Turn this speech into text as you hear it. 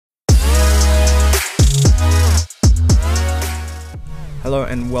Hello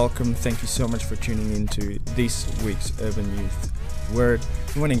and welcome. Thank you so much for tuning into this week's Urban Youth Word.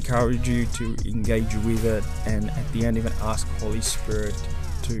 We want to encourage you to engage with it and at the end even ask Holy Spirit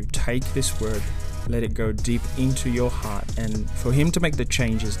to take this word, let it go deep into your heart and for Him to make the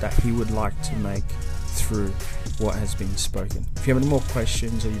changes that He would like to make through what has been spoken. If you have any more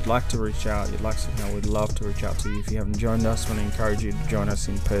questions or you'd like to reach out, you'd like to know, we'd love to reach out to you. If you haven't joined us, I want to encourage you to join us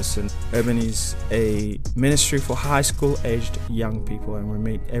in person. Urban is a ministry for high school aged young people, and we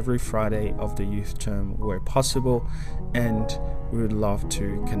meet every Friday of the youth term where possible, and we would love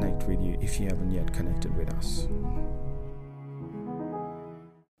to connect with you if you haven't yet connected with us.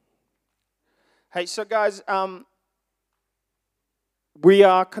 Hey, so guys, we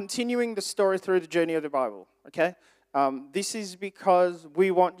are continuing the story through the journey of the Bible, okay? This is because we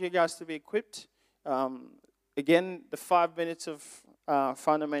want you guys to be equipped. Again, the 5 minutes of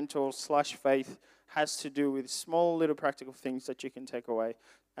fundamental / faith has to do with small little practical things that you can take away.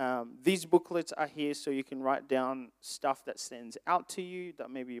 These booklets are here so you can write down stuff that stands out to you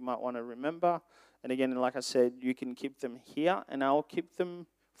that maybe you might want to remember. And again, like I said, you can keep them here, and I'll keep them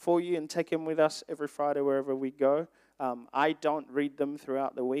for you and take them with us every Friday wherever we go. I don't read them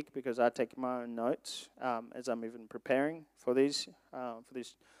throughout the week because I take my own notes as I'm even preparing for these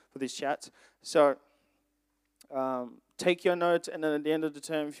chats. So take your notes, and then at the end of the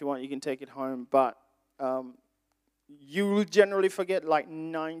term, if you want, you can take it home. But you will generally forget like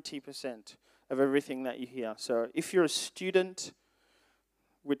 90% of everything that you hear. So if you're a student,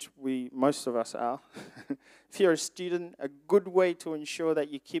 which most of us are, if you're a student, a good way to ensure that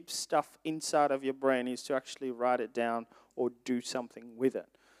you keep stuff inside of your brain is to actually write it down or do something with it.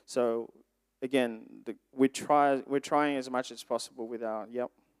 So again, we're trying as much as possible with our,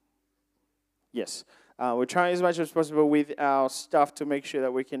 we're trying as much as possible with our stuff to make sure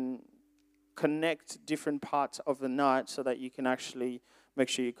that we can connect different parts of the night so that you can actually make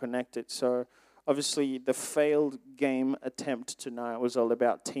sure you connect it. So obviously, the failed game attempt tonight was all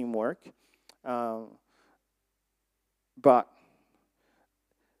about teamwork. But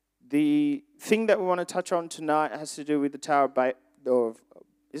the thing that we want to touch on tonight has to do with the Tower of Babel.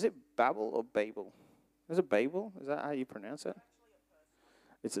 Is it Babel or Babel? Is it Babel? Is that how you pronounce it?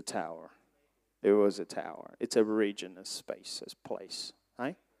 It's a tower. It was a tower. It's a region, a space, a place.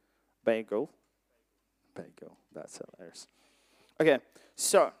 Hey? Bagel. That's hilarious. Okay,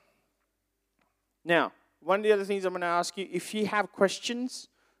 so now, one of the other things I'm going to ask you, if you have questions,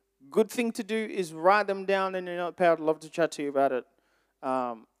 good thing to do is write them down in your notepad. I'd love to chat to you about it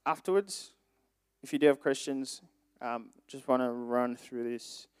afterwards. If you do have questions, just want to run through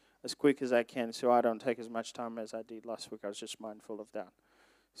this as quick as I can so I don't take as much time as I did last week. I was just mindful of that.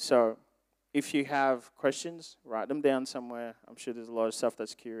 So if you have questions, write them down somewhere. I'm sure there's a lot of stuff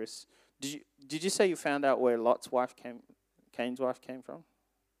that's curious. Did you say you found out where Cain's wife came from?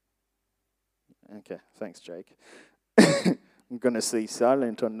 Okay, thanks, Jake. I'm going to stay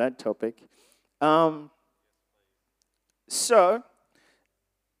silent on that topic. So,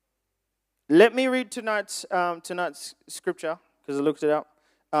 let me read tonight's scripture, because I looked it up.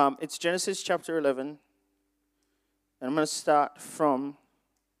 It's Genesis chapter 11, and I'm going to start from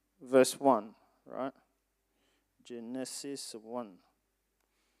verse 1, right? Genesis 1.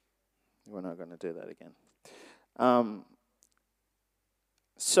 We're not going to do that again.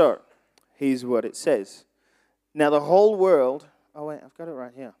 So, here's what it says. Now the whole world, I've got it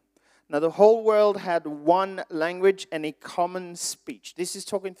right here. Now the whole world had one language and a common speech. This is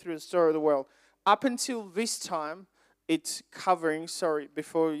talking through the story of the world. Up until this time, it's covering,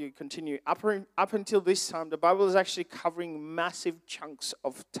 before you continue, up until this time, the Bible is actually covering massive chunks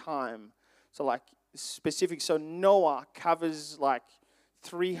of time. So like specific, so Noah covers like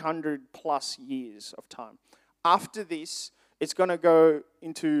 300 plus years of time. After this, it's going to go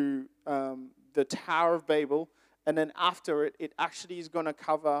into the Tower of Babel, and then after it, it actually is going to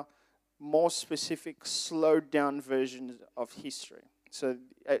cover more specific, slowed down versions of history. So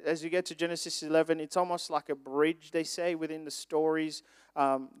as you get to Genesis 11, it's almost like a bridge, they say, within the stories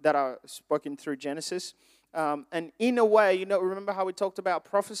that are spoken through Genesis. And in a way, remember how we talked about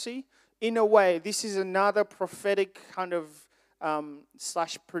prophecy? In a way, this is another prophetic kind of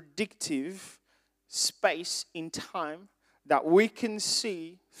 / predictive space in time that we can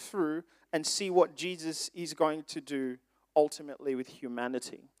see through and see what Jesus is going to do ultimately with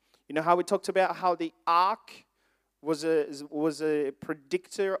humanity. You know how we talked about how the ark was a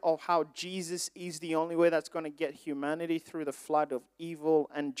predictor of how Jesus is the only way that's going to get humanity through the flood of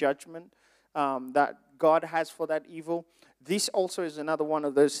evil and judgment that God has for that evil. This also is another one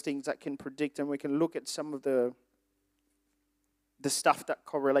of those things that can predict, and we can look at some of the the stuff that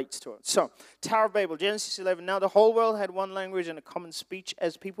correlates to it. So, Tower of Babel, Genesis 11. Now the whole world had one language and a common speech.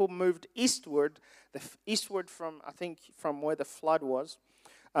 As people moved eastward, eastward from, I think, from where the flood was,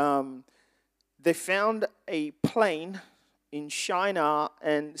 they found a plain in Shinar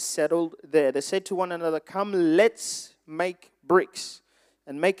and settled there. They said to one another, "Come, let's make bricks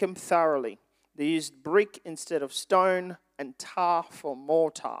and make them thoroughly." They used brick instead of stone and tar for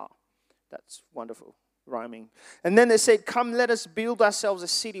mortar. That's wonderful rhyming. And then they said, "Come, let us build ourselves a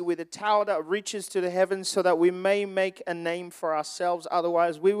city with a tower that reaches to the heavens so that we may make a name for ourselves.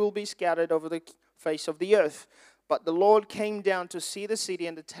 Otherwise, we will be scattered over the face of the earth." But the Lord came down to see the city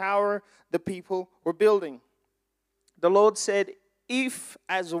and the tower the people were building. The Lord said, "If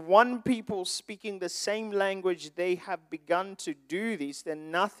as one people speaking the same language they have begun to do this,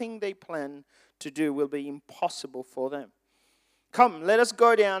 then nothing they plan to do will be impossible for them. Come, let us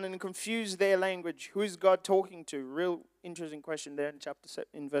go down and confuse their language." Who is God talking to? Real interesting question there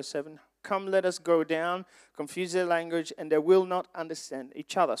in verse 7. Come, let us go down, confuse their language, and they will not understand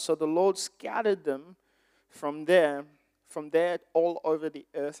each other. So the Lord scattered them from there all over the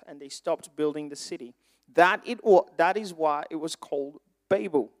earth, and they stopped building the city. That is why it was called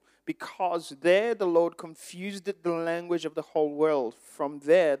Babel, because there the Lord confused the language of the whole world. From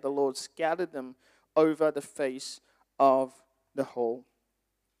there the Lord scattered them over the face of the whole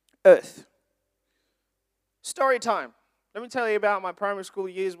earth. Story time. Let me tell you about my primary school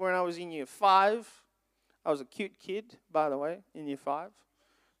years when I was in year 5. I was a cute kid, by the way, in year 5.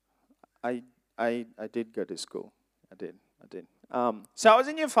 I did go to school. I did. So I was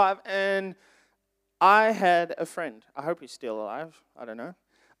in year 5, and I had a friend. I hope he's still alive. I don't know.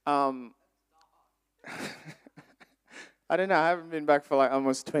 I don't know. I haven't been back for like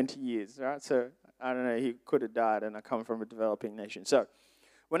almost 20 years, right? So I don't know. He could have died, and I come from a developing nation. So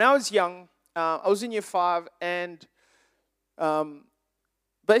when I was young, I was in year 5, and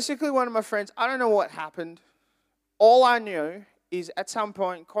basically one of my friends, I don't know what happened. All I knew is at some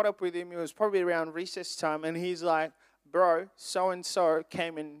point, caught up with him. It was probably around recess time, and he's like, "Bro, so-and-so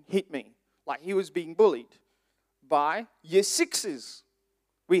came and hit me." Like he was being bullied by year 6s.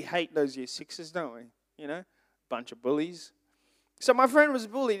 We hate those year 6s, don't we? You know, bunch of bullies. So my friend was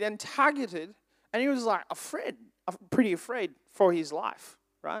bullied and targeted, and he was like pretty afraid for his life,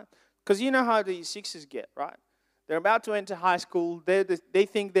 right? Because you know how the year 6s get, right? They're about to enter high school. They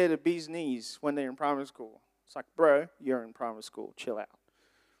think they're the bee's knees when they're in primary school. It's like, bro, you're in primary school. Chill out.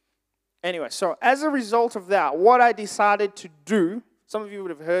 Anyway, so as a result of that, what I decided to do, some of you would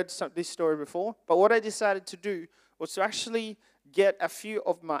have heard this story before, but what I decided to do was to actually get a few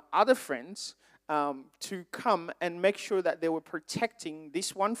of my other friends to come and make sure that they were protecting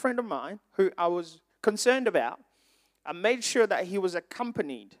this one friend of mine who I was concerned about. I made sure that he was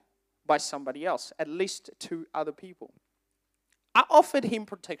accompanied by somebody else, at least 2 other people. I offered him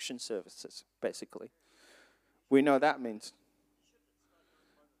protection services, basically. We know that means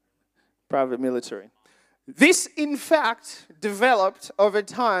private military. This, in fact, developed over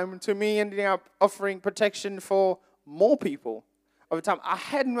time to me ending up offering protection for more people. Over time, I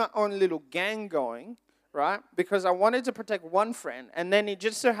had my own little gang going, right? Because I wanted to protect one friend, and then it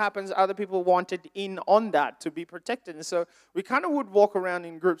just so happens other people wanted in on that to be protected. And so we kind of would walk around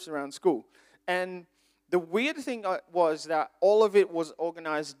in groups around school. And the weird thing was that all of it was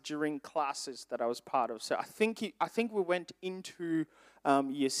organized during classes that I was part of. So I think we went into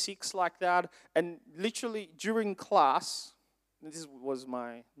year 6 like that, and literally during class, this was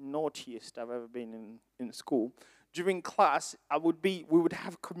my naughtiest I've ever been in school. During class, we would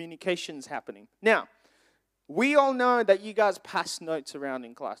have communications happening. Now, we all know that you guys pass notes around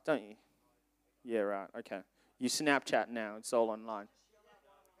in class, don't you? Yeah, right. Okay. You Snapchat now. It's all online.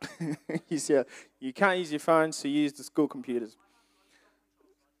 You can't use your phones, so you use the school computers.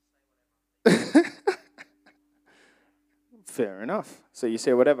 Fair enough. So you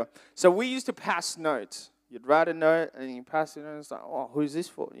say whatever. So we used to pass notes. You'd write a note, and you pass it, and it's like, "Oh, who's this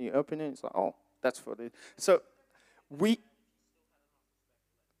for?" You open it, it's like, "Oh, that's for this." So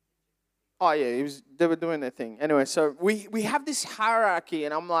oh yeah, they were doing their thing. Anyway, so we have this hierarchy,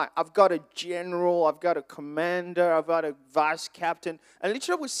 and I'm like, I've got a general, I've got a commander, I've got a vice captain, and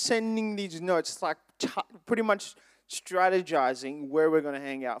literally we're sending these notes, like pretty much strategizing where we're going to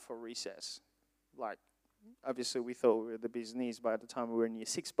hang out for recess. Like, obviously we thought we were the bee's knees by the time we were in year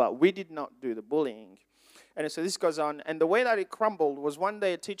 6, but we did not do the bullying. And so this goes on, and the way that it crumbled was one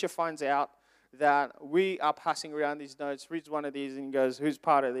day a teacher finds out that we are passing around these notes, reads one of these and goes, "Who's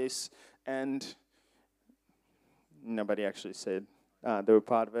part of this?" And nobody actually said they were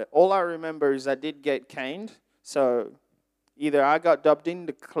part of it. All I remember is I did get caned. So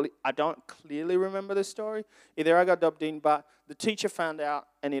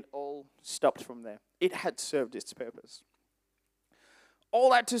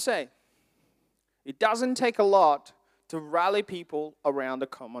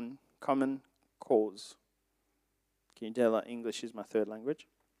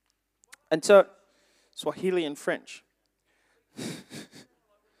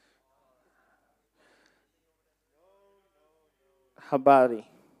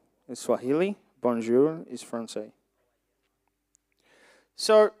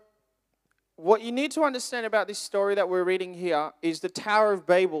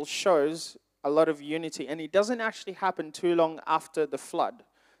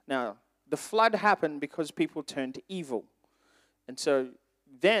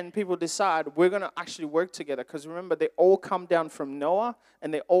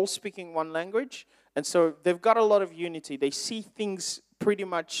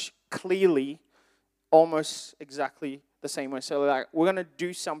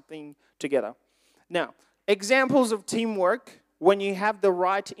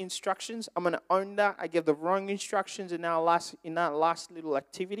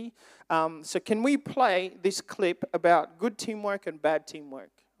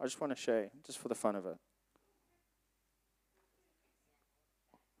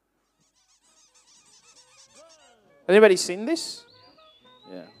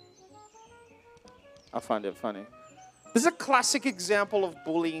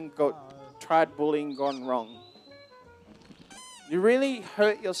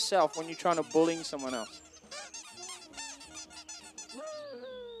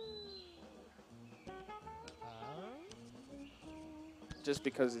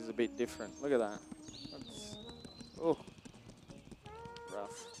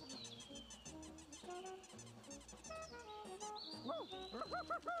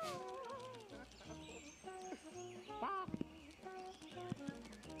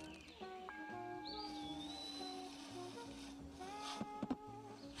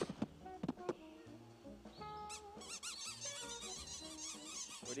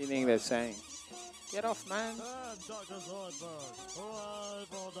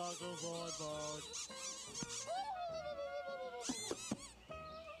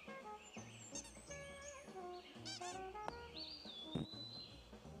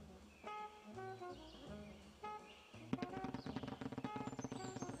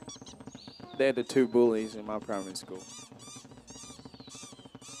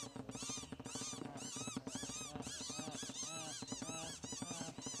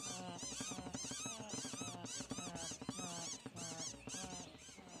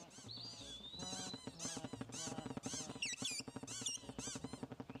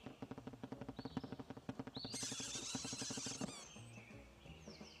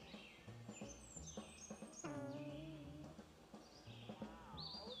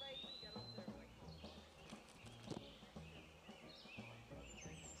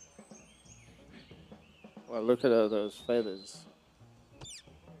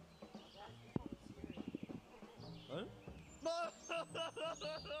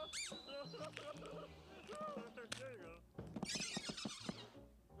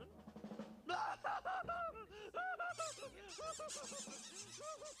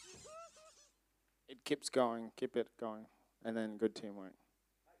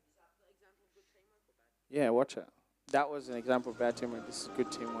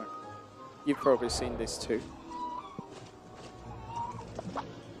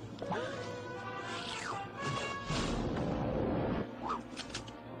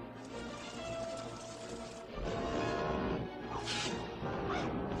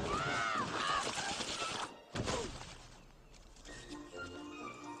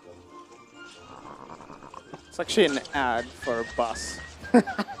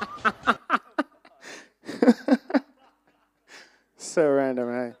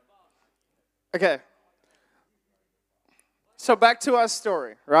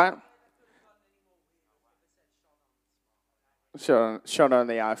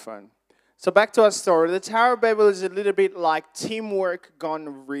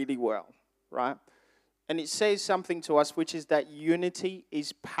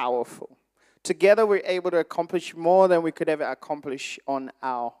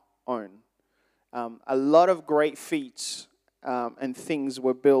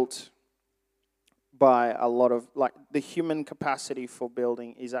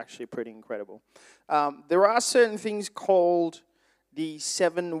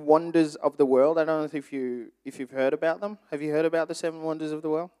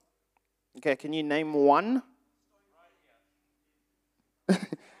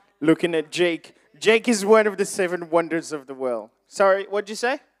Looking at Jake. Jake is one of the 7 wonders of the world. Sorry, what'd you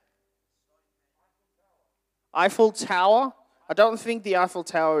say? Eiffel Tower? I don't think the Eiffel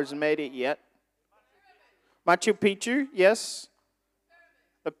Tower has made it yet. Machu Picchu, yes.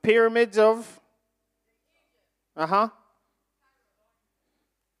 The pyramids of...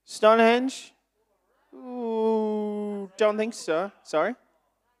 Stonehenge? Ooh, don't think so. Sorry?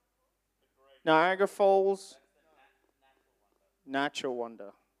 Niagara Falls? Natural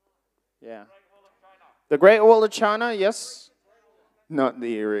wonder. Yeah. The Great Wall of China, yes. Not the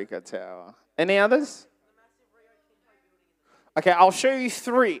Eureka Tower. Any others? Okay, I'll show you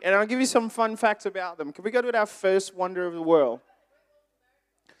 3, and I'll give you some fun facts about them. Can we go to our first wonder of the world?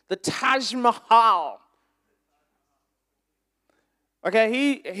 The Taj Mahal.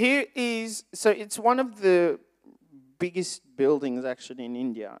 Okay, here is, so it's one of the biggest buildings actually in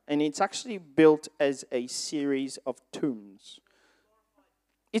India, and it's actually built as a series of tombs.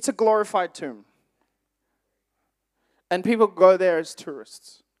 It's a glorified tomb. And people go there as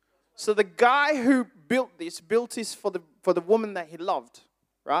tourists. So the guy who built this for the woman that he loved,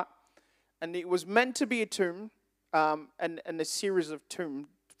 right? And it was meant to be a tomb, and a series of tombs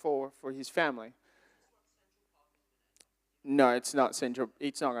for his family. No, it's not Central.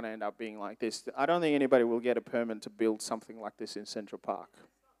 It's not going to end up being like this. I don't think anybody will get a permit to build something like this in Central Park.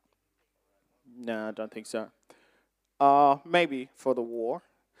 No, I don't think so. Maybe for the war.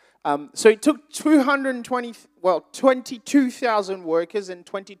 So it took 22,000 workers and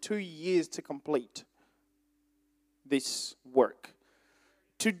 22 years to complete this work.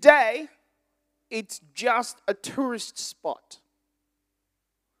 Today, it's just a tourist spot.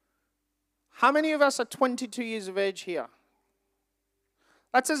 How many of us are 22 years of age here?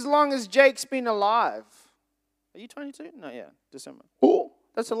 That's as long as Jake's been alive. Are you 22? No, yeah, December. Oh,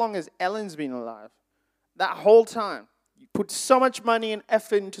 that's as long as Ellen's been alive. That whole time. You put so much money and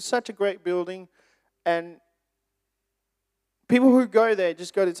effort into such a great building, and people who go there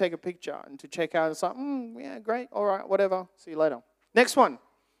just go to take a picture and to check out. It's like, yeah, great, all right, whatever. See you later. Next one.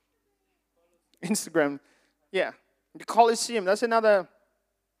 Instagram. Yeah. The Colosseum. That's another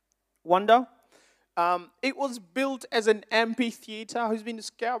wonder. It was built as an amphitheater. Who's been to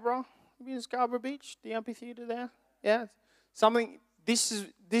Scarborough? Have you been to Scarborough Beach? The amphitheater there? Yeah. Something. This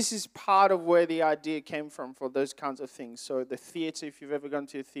is part of where the idea came from for those kinds of things. So the theater, if you've ever gone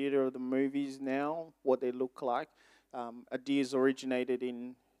to a theater or the movies now, what they look like, ideas originated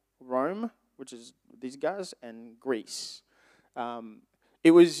in Rome, which is these guys, and Greece.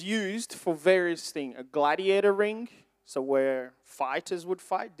 It was used for various things. A gladiator ring, so where fighters would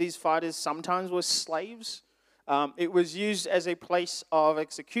fight. These fighters sometimes were slaves. It was used as a place of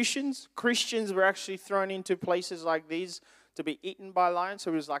executions. Christians were actually thrown into places like these to be eaten by lions.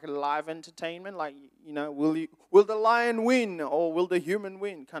 So it was like a live entertainment, like, you know, will the lion win or will the human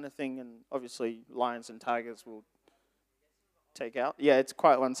win kind of thing. And obviously lions and tigers will take out. Yeah, it's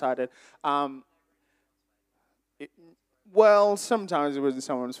quite one-sided. Well, sometimes it was in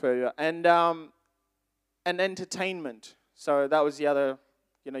someone's favor. And entertainment. So that was the other,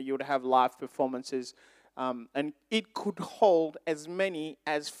 you know, you would have live performances. And it could hold as many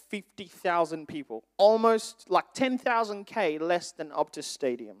as 50,000 people. Almost like 10,000 K less than Optus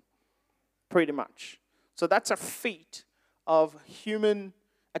Stadium. Pretty much. So that's a feat of human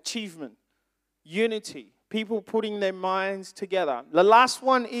achievement. Unity. People putting their minds together. The last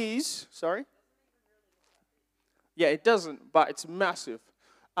one is, sorry? Yeah, it doesn't, but it's massive.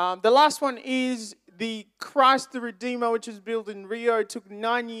 The last one is the Christ the Redeemer, which is built in Rio. It took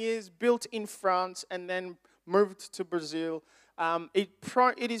 9 years, built in France, and then moved to Brazil.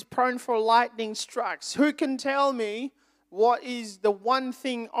 It is prone for lightning strikes. Who can tell me what is the one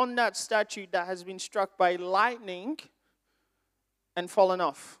thing on that statue that has been struck by lightning and fallen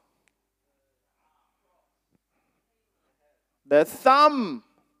off? The thumb.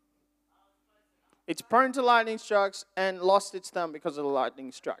 It's prone to lightning strikes and lost its thumb because of the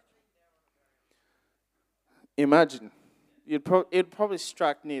lightning strike. Imagine. It'd probably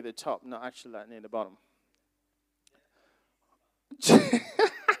strike near the top, not actually like near the bottom.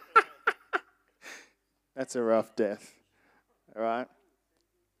 That's a rough death. All right?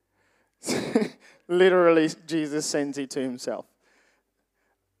 Literally, Jesus sends it to himself.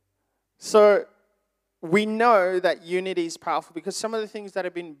 So, we know that unity is powerful because some of the things that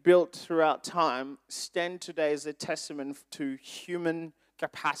have been built throughout time stand today as a testament to human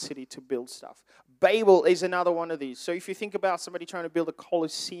capacity to build stuff. Babel is another one of these. So if you think about somebody trying to build a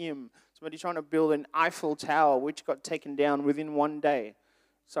Colosseum, somebody trying to build an Eiffel Tower, which got taken down within one day.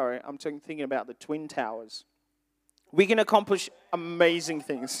 Sorry, I'm thinking about the Twin Towers. We can accomplish amazing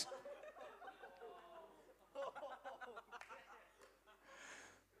things.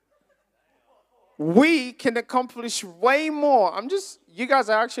 we can accomplish way more. You guys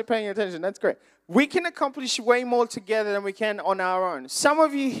are actually paying attention. That's great. We can accomplish way more together than we can on our own. Some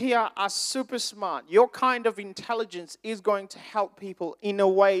of you here are super smart. Your kind of intelligence is going to help people in a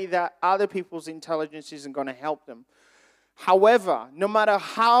way that other people's intelligence isn't going to help them. However, no matter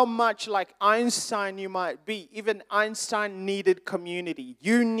how much like Einstein you might be, even Einstein needed community.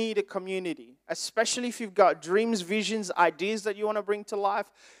 You need a community, especially if you've got dreams, visions, ideas that you want to bring to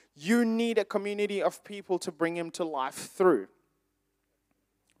life. You need a community of people to bring them to life through.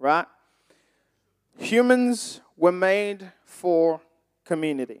 Right? Humans were made for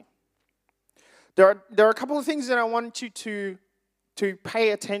community. There are a couple of things that I want you to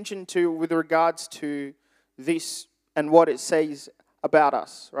pay attention to with regards to this and what it says about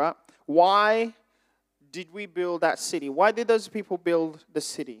us, right? Why did we build that city? Why did those people build the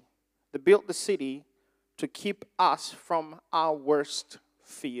city? They built the city to keep us from our worst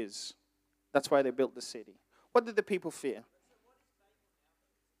fears. That's why they built the city. What did the people fear?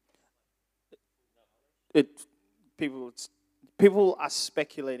 People are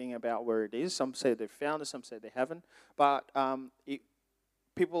speculating about where it is. Some say they found it, some say they haven't. But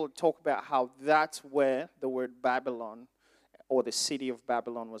people talk about how that's where the word Babylon, or the city of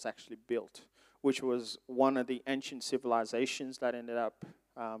Babylon, was actually built, which was one of the ancient civilizations that ended up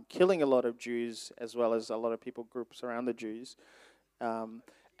killing a lot of Jews, as well as a lot of people groups around the Jews.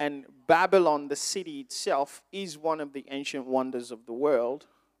 And Babylon, the city itself, is one of the ancient wonders of the world,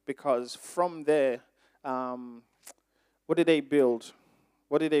 because from there, what did they build?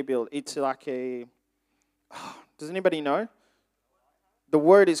 It's like does anybody know? The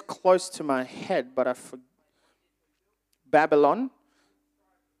word is close to my head, but I forget. Babylon.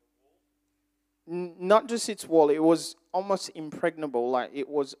 Not just its wall, it was almost impregnable. Like it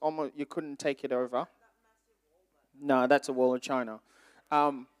was almost, you couldn't take it over. No, that's a wall of China.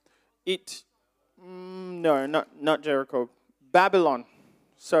 No, not Jericho. Babylon.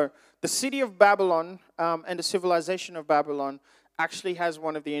 So the city of Babylon and the civilization of Babylon actually has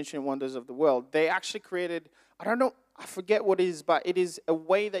one of the ancient wonders of the world. They actually created, I forget what it is, but it is a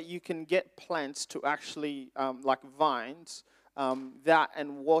way that you can get plants to actually, like vines, that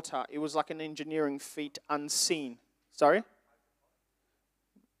and water. It was like an engineering feat unseen. Sorry?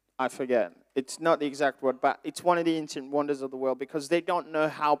 I forget. It's not the exact word, but it's one of the ancient wonders of the world, because they don't know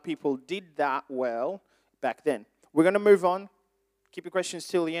how people did that well back then. We're going to move on. Keep your questions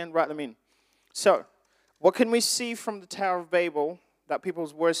till the end. Write them in. So, what can we see from the Tower of Babel that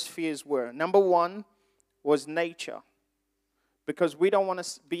people's worst fears were? Number one was nature, because we don't want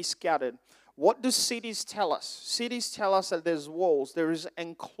to be scattered. What do cities tell us? Cities tell us that there's walls, there is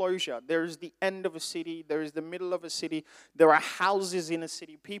enclosure, there is the end of a city, there is the middle of a city, there are houses in a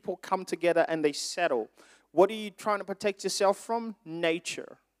city. People come together and they settle. What are you trying to protect yourself from?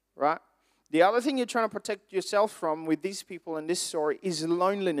 Nature, right? The other thing you're trying to protect yourself from with these people in this story is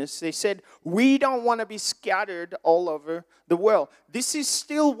loneliness. They said, we don't want to be scattered all over the world. This is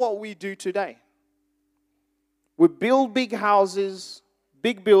still what we do today. We build big houses,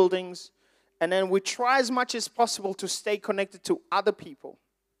 big buildings, and then we try as much as possible to stay connected to other people.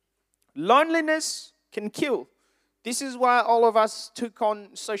 Loneliness can kill. This is why all of us took on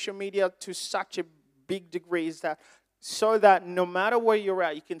social media to such a big degree, is that so that no matter where you're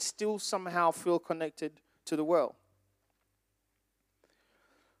at, you can still somehow feel connected to the world.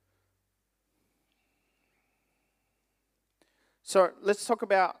 So let's talk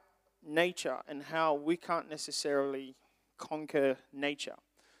about nature and how we can't necessarily conquer nature.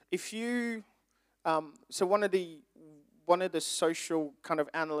 If you, so one of the social kind of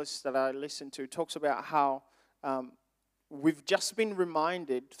analysts that I listen to talks about how we've just been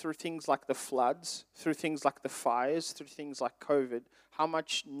reminded through things like the floods, through things like the fires, through things like COVID, how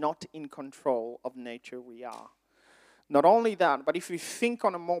much not in control of nature we are. Not only that, but if you think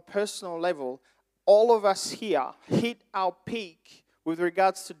on a more personal level, all of us here hit our peak with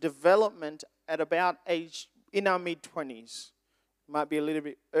regards to development at about age in our mid-20s. Might be a little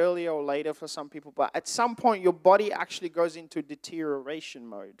bit earlier or later for some people, but at some point your body actually goes into deterioration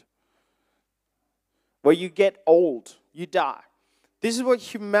mode, where you get old, you die. This is what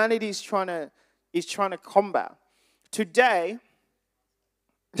humanity is trying to combat. Today,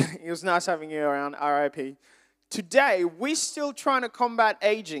 it was nice having you around, RIP. Today, we're still trying to combat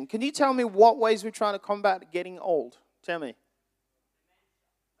aging. Can you tell me what ways we're trying to combat getting old? Tell me.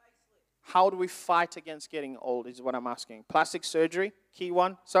 How do we fight against getting old is what I'm asking. Plastic surgery, key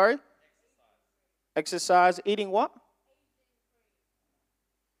one. Sorry? Exercise. Eating what?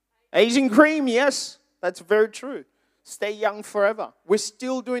 Aging cream, yes. That's very true. Stay young forever. We're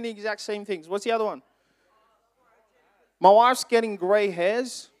still doing the exact same things. What's the other one? My wife's getting gray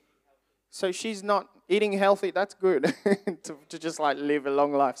hairs. So she's not eating healthy. That's good to just like live a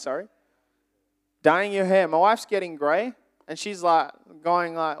long life. Sorry. Dyeing your hair. My wife's getting grey, and she's like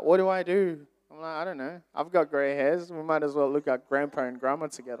going like, "What do I do?" I'm like, "I don't know. I've got grey hairs. We might as well look like grandpa and grandma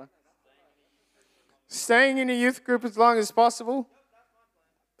together." Staying in a youth group as long as possible.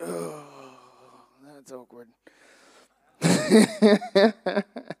 Oh, that's awkward.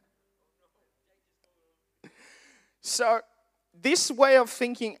 So this way of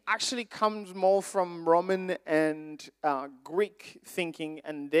thinking actually comes more from Roman and Greek thinking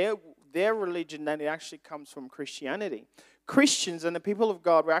and their religion than it actually comes from Christianity. Christians and the people of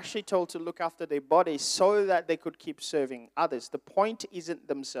God were actually told to look after their bodies so that they could keep serving others. The point isn't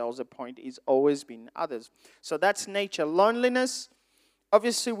themselves, the point is always been others. So that's nature. Loneliness,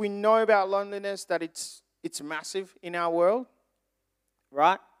 obviously we know about loneliness, that it's massive in our world,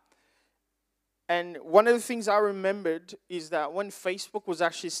 right? And one of the things I remembered is that when Facebook was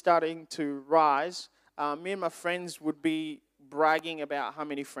actually starting to rise, me and my friends would be bragging about how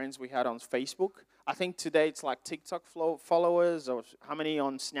many friends we had on Facebook. I think today it's like TikTok followers, or how many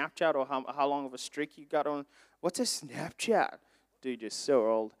on Snapchat, or how long of a streak you got on. What's a Snapchat? Dude, you're so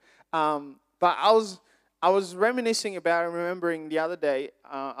old. But I was reminiscing about and remembering the other day,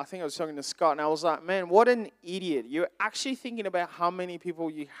 I think I was talking to Scott, and I was like, man, what an idiot. You're actually thinking about how many people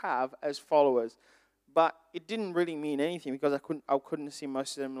you have as followers. But it didn't really mean anything because I couldn't see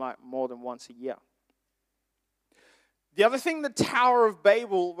most of them like more than once a year. The other thing the Tower of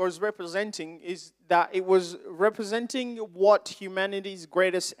Babel was representing is that it was representing what humanity's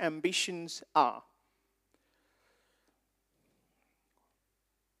greatest ambitions are.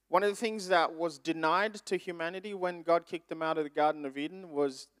 One of the things that was denied to humanity when God kicked them out of the Garden of Eden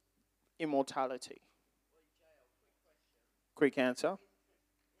was immortality. Quick answer.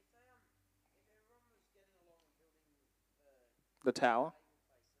 The tower?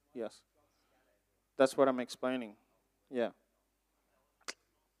 Yes. That's what I'm explaining. Yeah.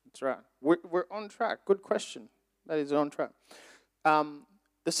 That's right. We're on track. Good question. That is on track.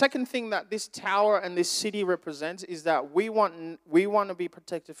 The second thing that this tower and this city represents is that we want to be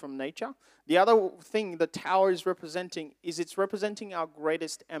protected from nature. The other thing the tower is representing is it's representing our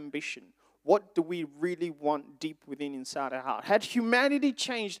greatest ambition. What do we really want deep within inside our heart? Had humanity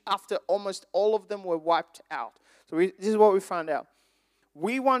changed after almost all of them were wiped out? So this is what we found out.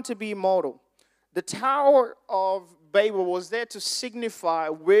 We want to be immortal. The Tower of Babel was there to signify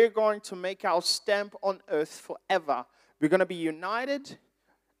we're going to make our stamp on earth forever. We're going to be united.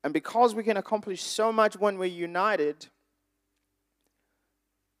 And because we can accomplish so much when we're united,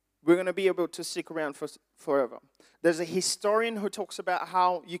 we're going to be able to stick around forever. There's a historian who talks about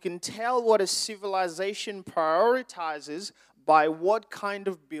how you can tell what a civilization prioritizes by what kind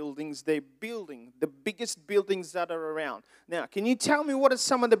of buildings they're building, the biggest buildings that are around. Now, can you tell me what are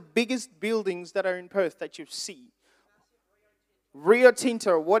some of the biggest buildings that are in Perth that you see? Rio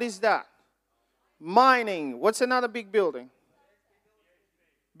Tinto, what is that? Mining, what's another big building?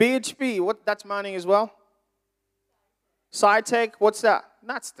 BHP, that's mining as well. SciTech, what's that?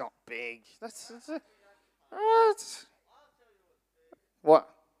 That's not big. That's what?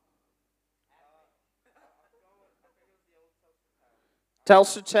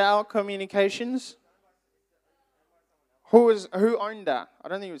 Telstra Tower Communications. Who owned that? I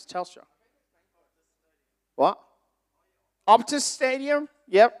don't think it was Telstra. What? Optus Stadium?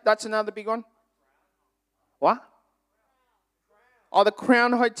 Yep, that's another big one. What? Oh, the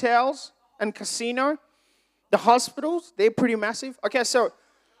Crown Hotels and Casino. The hospitals, they're pretty massive. Okay, so.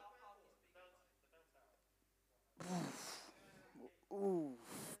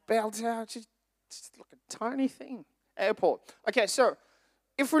 Bell Tower, just look a tiny thing. Airport. Okay, so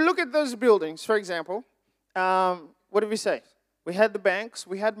if we look at those buildings, for example, what did we say? We had the banks,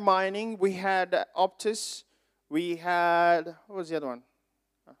 we had mining, we had Optus, we had, what was the other one?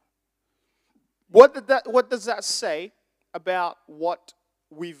 What does that say about what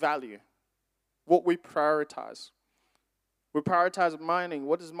we value, what we prioritize? We prioritize mining.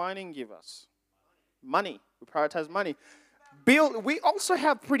 What does mining give us? Money. We prioritize money. We also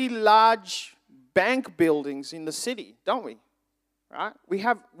have pretty large bank buildings in the city, don't we? Right?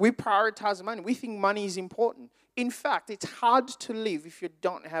 We prioritize money. We think money is important. In fact, it's hard to live if you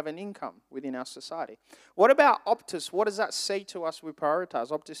don't have an income within our society. What about Optus? What does that say to us we prioritize?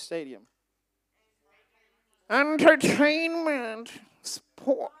 Optus Stadium. Entertainment.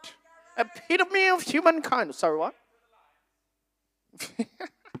 Sport. Epitome of humankind. Sorry, what?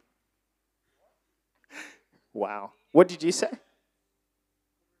 Wow. What did you say?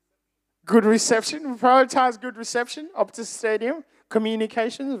 Good reception. We prioritize good reception. Optus Stadium.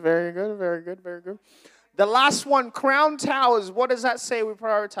 Communications. Very good, very good, very good. The last one, Crown Towers. What does that say we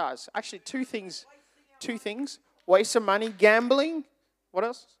prioritize? Actually, two things. Two things. Waste of money, gambling. What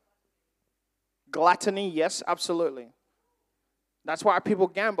else? Gluttony, yes, absolutely. That's why people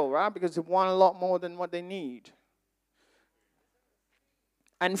gamble, right? Because they want a lot more than what they need.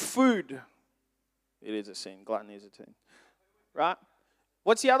 And food. It is a sin. Gluttony is a sin. Right?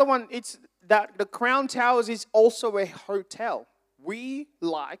 What's the other one? It's that the Crown Towers is also a hotel. We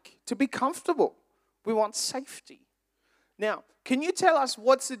like to be comfortable. We want safety. Now, can you tell us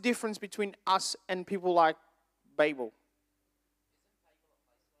what's the difference between us and people like Babel?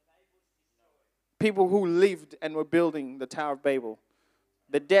 People who lived and were building the Tower of Babel.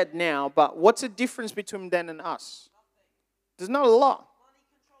 They're dead now, but what's the difference between them and us? There's not a lot.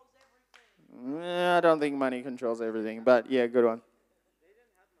 I don't think money controls everything, but yeah, good one.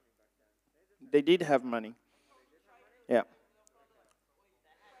 They did have money. Yeah.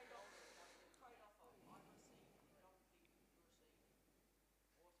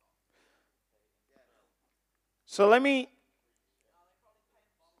 So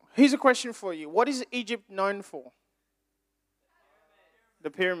here's a question for you. What is Egypt known for? The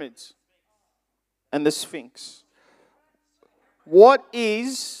pyramids and the Sphinx. What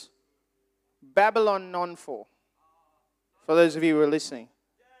is Babylon known for? For those of you who are listening.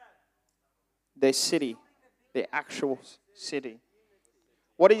 Their city. Their actual city.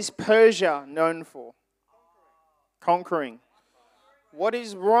 What is Persia known for? Conquering. What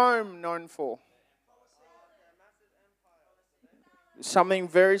is Rome known for? Something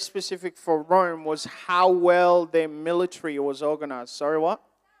very specific for Rome was how well their military was organized. Sorry, what?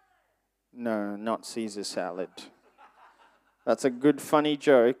 No, not Caesar salad. That's a good, funny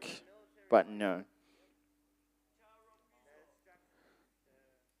joke, but no.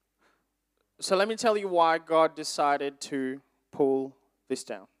 So let me tell you why God decided to pull this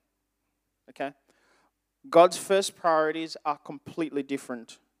down. Okay? God's first priorities are completely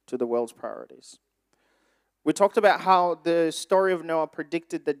different to the world's priorities. We talked about how the story of Noah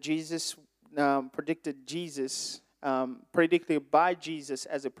predicted by Jesus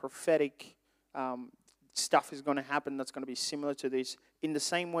as a prophetic stuff is going to happen that's going to be similar to this. In the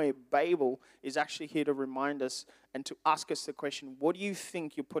same way, Babel is actually here to remind us and to ask us the question, what do you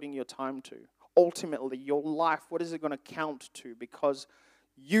think you're putting your time to? Ultimately, your life, what is it going to count to? Because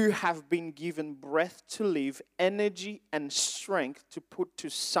you have been given breath to live, energy and strength to put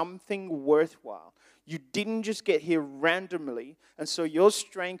to something worthwhile. You didn't just get here randomly. And so your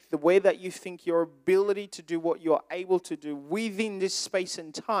strength, the way that you think, your ability to do what you're able to do within this space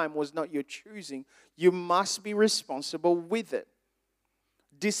and time was not your choosing. You must be responsible with it.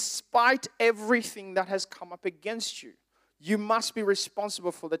 Despite everything that has come up against you, you must be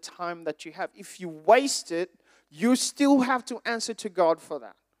responsible for the time that you have. If you waste it, you still have to answer to God for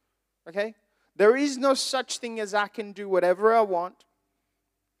that. Okay? There is no such thing as I can do whatever I want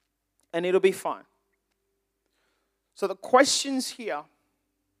and it'll be fine. So the questions here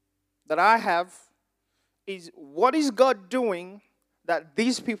that I have is, what is God doing that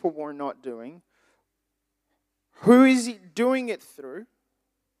these people were not doing? Who is He doing it through?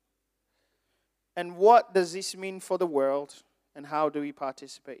 And what does this mean for the world? And how do we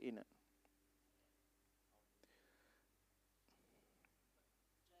participate in it?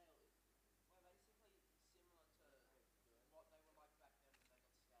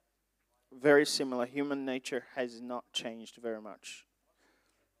 Very similar. Human nature has not changed very much.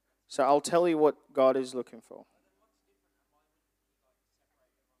 So I'll tell you what God is looking for.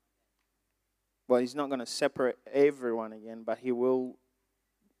 Well, He's not going to separate everyone again, but He will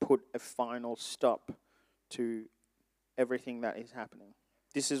put a final stop to everything that is happening.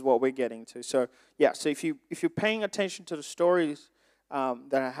 This is what we're getting to. So yeah. So if you're paying attention to the stories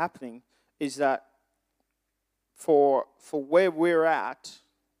that are happening, is that for where we're at.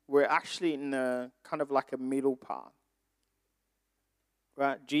 We're actually in a kind of like a middle part.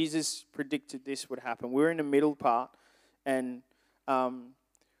 Right? Jesus predicted this would happen. We're in the middle part. And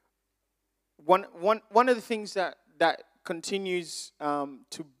one of the things that continues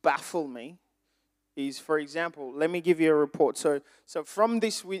to baffle me is, for example, let me give you a report. So from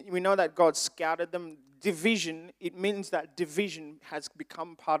this, we know that God scattered them. Division, it means that division has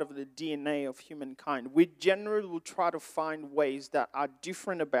become part of the DNA of humankind. We generally will try to find ways that are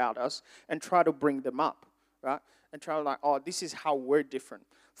different about us and try to bring them up, right? And try to this is how we're different.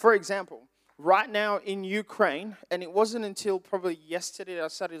 For example, right now in Ukraine, and it wasn't until probably yesterday that I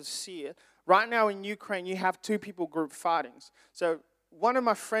started to see it, right now in Ukraine you have two people group fightings. So one of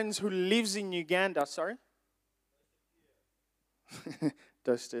my friends who lives in Uganda,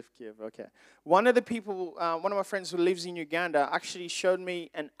 Dostoevsky, Kiev, okay. One of my friends who lives in Uganda actually showed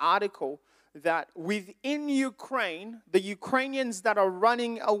me an article that within Ukraine, the Ukrainians that are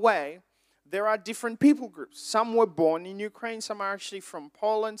running away, there are different people groups. Some were born in Ukraine, some are actually from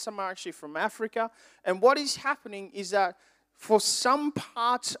Poland, some are actually from Africa. And what is happening is that for some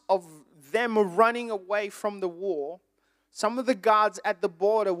parts of them running away from the war, some of the guards at the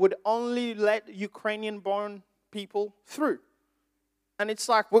border would only let Ukrainian-born people through. And it's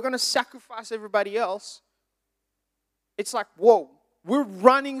like, we're going to sacrifice everybody else. It's like, whoa, we're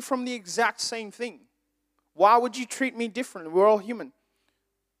running from the exact same thing. Why would you treat me differently? We're all human.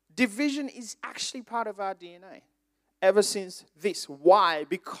 Division is actually part of our DNA ever since this. Why?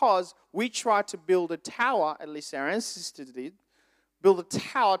 Because we tried to build a tower, at least our ancestors did, build a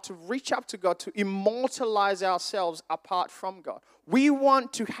tower to reach up to God, to immortalize ourselves apart from God. We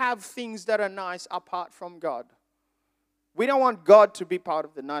want to have things that are nice apart from God. We don't want God to be part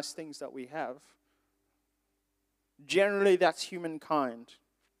of the nice things that we have. Generally, that's humankind.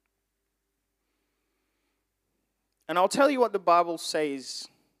 And I'll tell you what the Bible says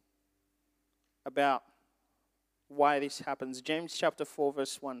about why this happens. James chapter 4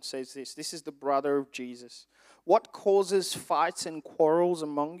 verse 1 says this. This is the brother of Jesus. What causes fights and quarrels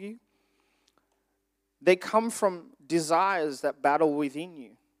among you? They come from desires that battle within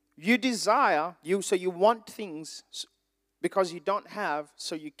you. You desire, so you want things because you don't have,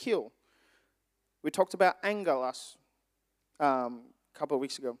 so you kill. We talked about anger last couple of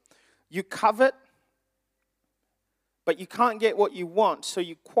weeks ago. You covet, but you can't get what you want, so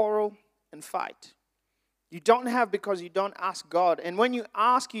you quarrel and fight. You don't have because you don't ask God. And when you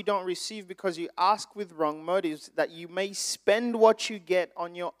ask, you don't receive because you ask with wrong motives, that you may spend what you get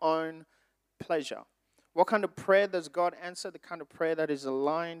on your own pleasure. What kind of prayer does God answer? The kind of prayer that is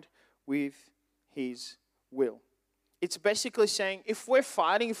aligned with His will. It's basically saying, if we're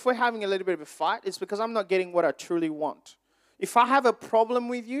fighting, if we're having a little bit of a fight, it's because I'm not getting what I truly want. If I have a problem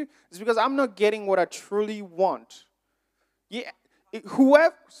with you, it's because I'm not getting what I truly want. Yeah,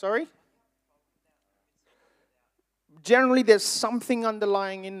 sorry? Generally, there's something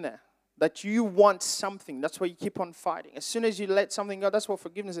underlying in there. That you want something. That's why you keep on fighting. As soon as you let something go, that's what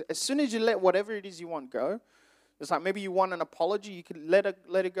forgiveness is. As soon as you let whatever it is you want go, it's like maybe you want an apology, you can let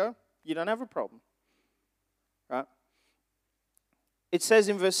it go. You don't have a problem. Right? It says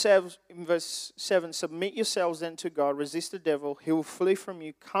in verse 7, submit yourselves then to God, resist the devil, he will flee from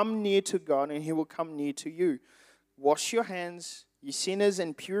you. Come near to God, and he will come near to you. Wash your hands, you sinners,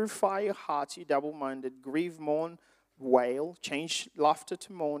 and purify your hearts, you double-minded. Grieve, mourn, wail, change laughter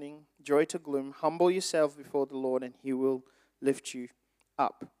to mourning, joy to gloom. Humble yourself before the Lord, and He will lift you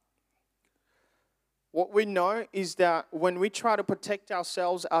up. What we know is that when we try to protect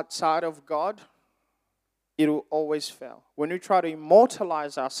ourselves outside of God, it will always fail. When we try to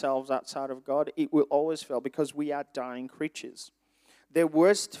immortalize ourselves outside of God, it will always fail because we are dying creatures. Their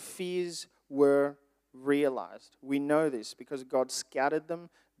worst fears were realized. We know this because God scattered them.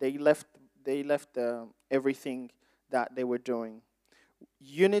 They left everything that they were doing.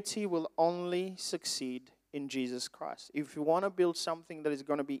 Unity will only succeed in Jesus Christ. If you want to build something that is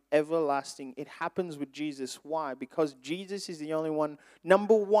going to be everlasting, it happens with Jesus. Why? Because Jesus is the only one,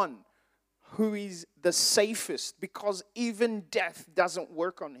 number one, who is the safest, because even death doesn't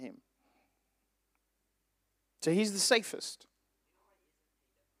work on him. So he's the safest.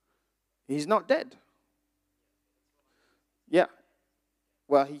 He's not dead. Yeah.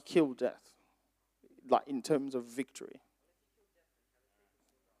 Well, he killed death. Like in terms of victory.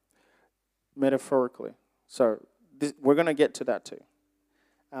 Metaphorically. So we're going to get to that too.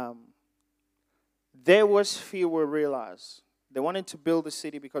 Their worst fear were realized. They wanted to build a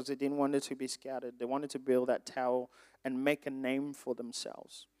city because they didn't want it to be scattered. They wanted to build that tower and make a name for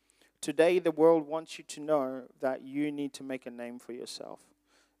themselves. Today, the world wants you to know that you need to make a name for yourself.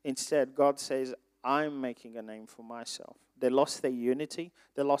 Instead, God says, I'm making a name for myself. They lost their unity.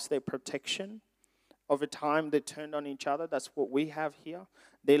 They lost their protection. Over time, they turned on each other. That's what we have here.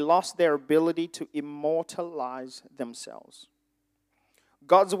 They lost their ability to immortalize themselves.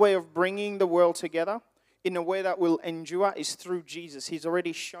 God's way of bringing the world together in a way that will endure is through Jesus. He's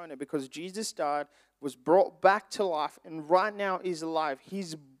already shown it because Jesus died, was brought back to life, and right now is alive.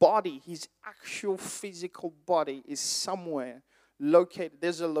 His body, his actual physical body is somewhere located.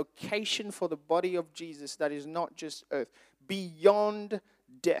 There's a location for the body of Jesus that is not just earth, beyond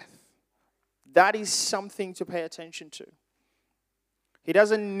death. That is something to pay attention to. He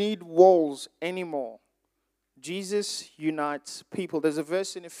doesn't need walls anymore. Jesus unites people. There's a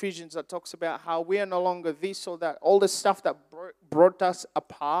verse in Ephesians that talks about how we are no longer this or that. All the stuff that brought us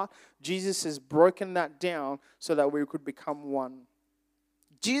apart, Jesus has broken that down so that we could become one.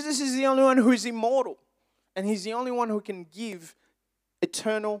 Jesus is the only one who is immortal. And he's the only one who can give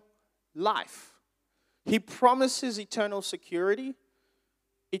eternal life. He promises eternal security,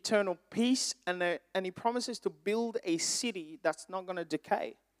 eternal peace, and he promises to build a city that's not going to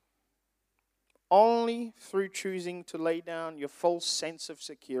decay. Only through choosing to lay down your false sense of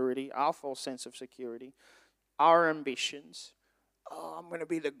security, our false sense of security, our ambitions. Oh, I'm going to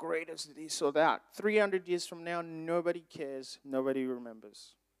be the greatest, this or that. 300 years from now, nobody cares, nobody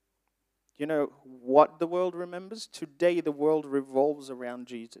remembers. You know what the world remembers? Today, the world revolves around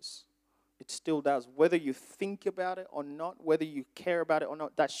Jesus. It still does. Whether you think about it or not, whether you care about it or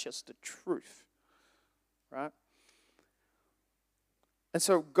not, that's just the truth. Right? And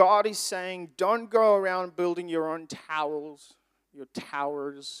so God is saying, don't go around building your own towers, your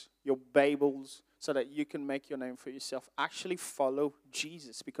Babels, so that you can make your name for yourself. Actually follow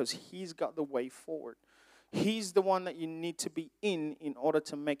Jesus, because he's got the way forward. He's the one that you need to be in order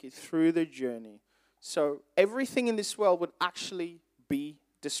to make it through the journey. So everything in this world would actually be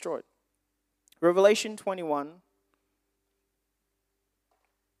destroyed. Revelation 21.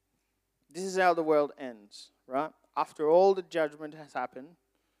 This is how the world ends, right? After all the judgment has happened.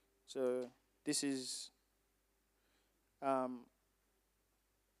 So this is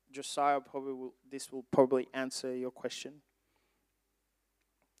Josiah this will probably answer your question.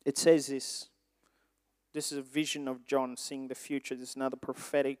 It says this. This is a vision of John seeing the future. This is another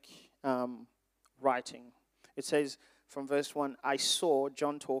prophetic writing. It says from verse 1, I saw,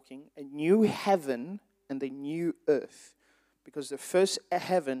 John talking, a new heaven and a new earth. Because the first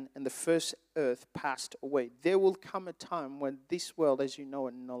heaven and the first earth passed away. There will come a time when this world, as you know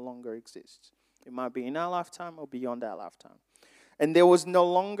it, no longer exists. It might be in our lifetime or beyond our lifetime. And there was no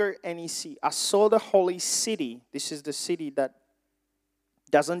longer any sea. I saw the holy city. This is the city that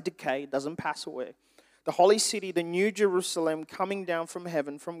doesn't decay, doesn't pass away. The holy city, the new Jerusalem, coming down from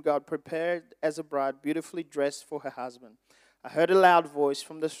heaven from God, prepared as a bride, beautifully dressed for her husband. I heard a loud voice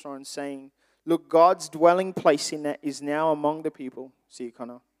from the throne saying, look, God's dwelling place is now among the people. See,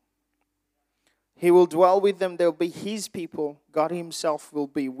 Connor. He will dwell with them. They'll be his people. God himself will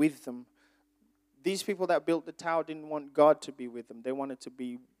be with them. These people that built the tower didn't want God to be with them. They wanted to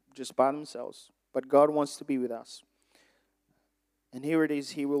be just by themselves. But God wants to be with us. And here it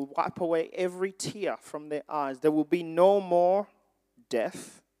is. He will wipe away every tear from their eyes. There will be no more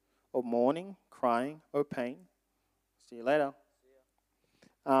death or mourning, crying or pain. See you later.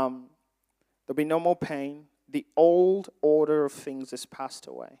 There'll be no more pain. The old order of things has passed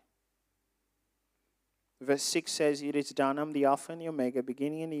away. Verse 6 says, it is done. I'm the Alpha and the Omega,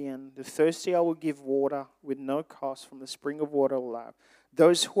 beginning and the end. The thirsty I will give water with no cost from the spring of water of life.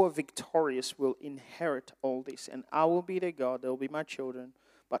 Those who are victorious will inherit all this, and I will be their God. They will be my children.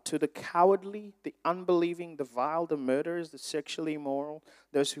 But to the cowardly, the unbelieving, the vile, the murderers, the sexually immoral,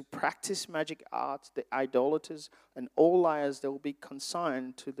 those who practice magic arts, the idolaters, and all liars, they will be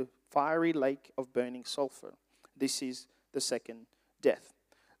consigned to the fiery lake of burning sulfur. This is the second death.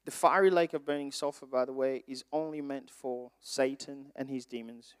 The fiery lake of burning sulfur, by the way, is only meant for Satan and his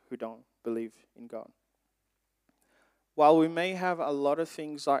demons who don't believe in God. While we may have a lot of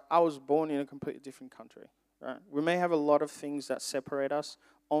things, like I was born in a completely different country, right? We may have a lot of things that separate us.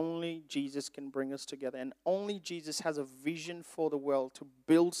 Only Jesus can bring us together. And only Jesus has a vision for the world to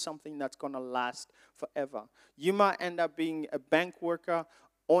build something that's going to last forever. You might end up being a bank worker,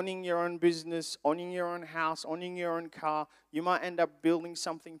 owning your own business, owning your own house, owning your own car. You might end up building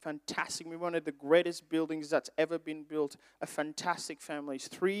something fantastic. Maybe one of the greatest buildings that's ever been built. A fantastic family.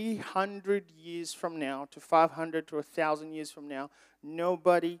 300 years from now to 500 to 1,000 years from now,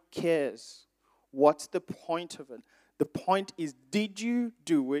 nobody cares. What's the point of it? The point is, did you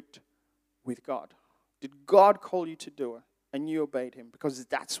do it with God? Did God call you to do it? And you obeyed him, because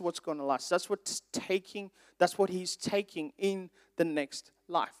that's what's going to last. That's what he's taking in the next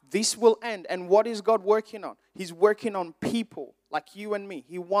life. This will end. And what is God working on? He's working on people like you and me.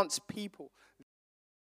 He wants people